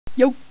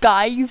Yo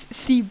guys,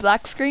 see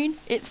black screen?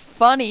 It's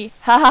funny.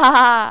 Ha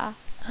ha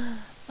ha.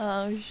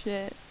 Oh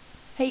shit.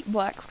 Hate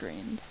black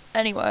screens.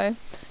 Anyway,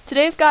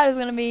 today's guide is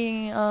gonna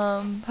be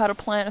how to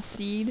plant a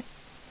seed.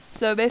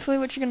 So basically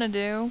what you're gonna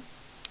do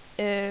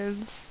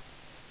is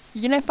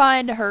you're gonna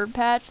find a herb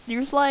patch.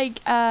 There's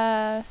like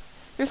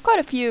there's quite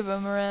a few of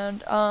them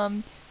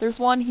around. There's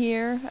one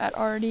here at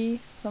RD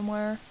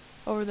somewhere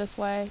over this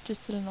way,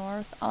 just to the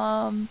north.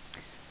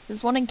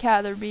 There's one in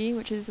Catherby,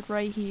 which is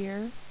right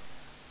here.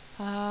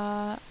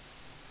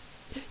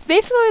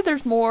 Basically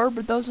there's more,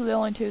 but those are the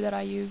only two that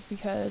I use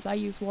because I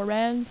use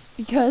warbands.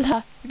 Because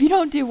if you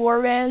don't do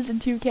warbands in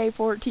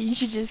 2K14, you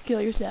should just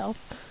kill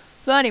yourself.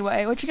 So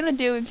anyway, what you're gonna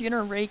do is you're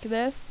gonna rake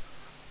this.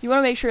 You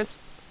wanna make sure it's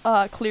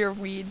clear of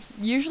weeds.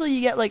 Usually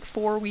you get like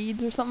 4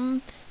 weeds or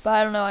something, but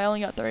I don't know, I only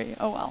got 3.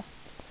 Oh well.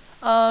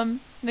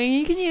 Then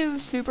you can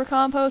use super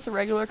compost or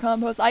regular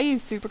compost. I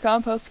use super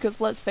compost because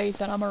let's face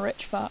it, I'm a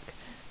rich fuck.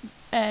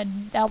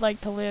 And I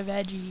like to live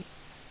edgy.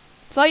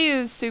 So I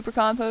use super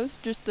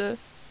compost just to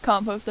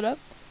compost it up.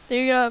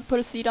 Then you're gonna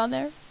put a seed on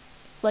there,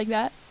 like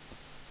that.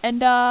 And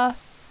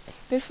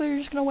basically you're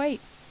just gonna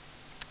wait.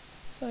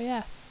 So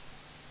yeah.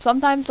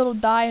 Sometimes it'll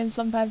die and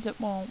sometimes it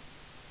won't.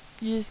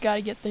 You just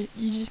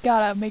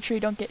gotta make sure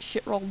you don't get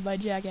shit rolled by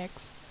jagex.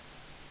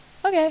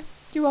 Okay,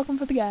 you're welcome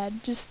for the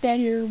guide. Just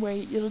stand here and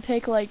wait. It'll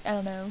take like, I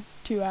don't know,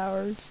 2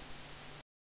 hours.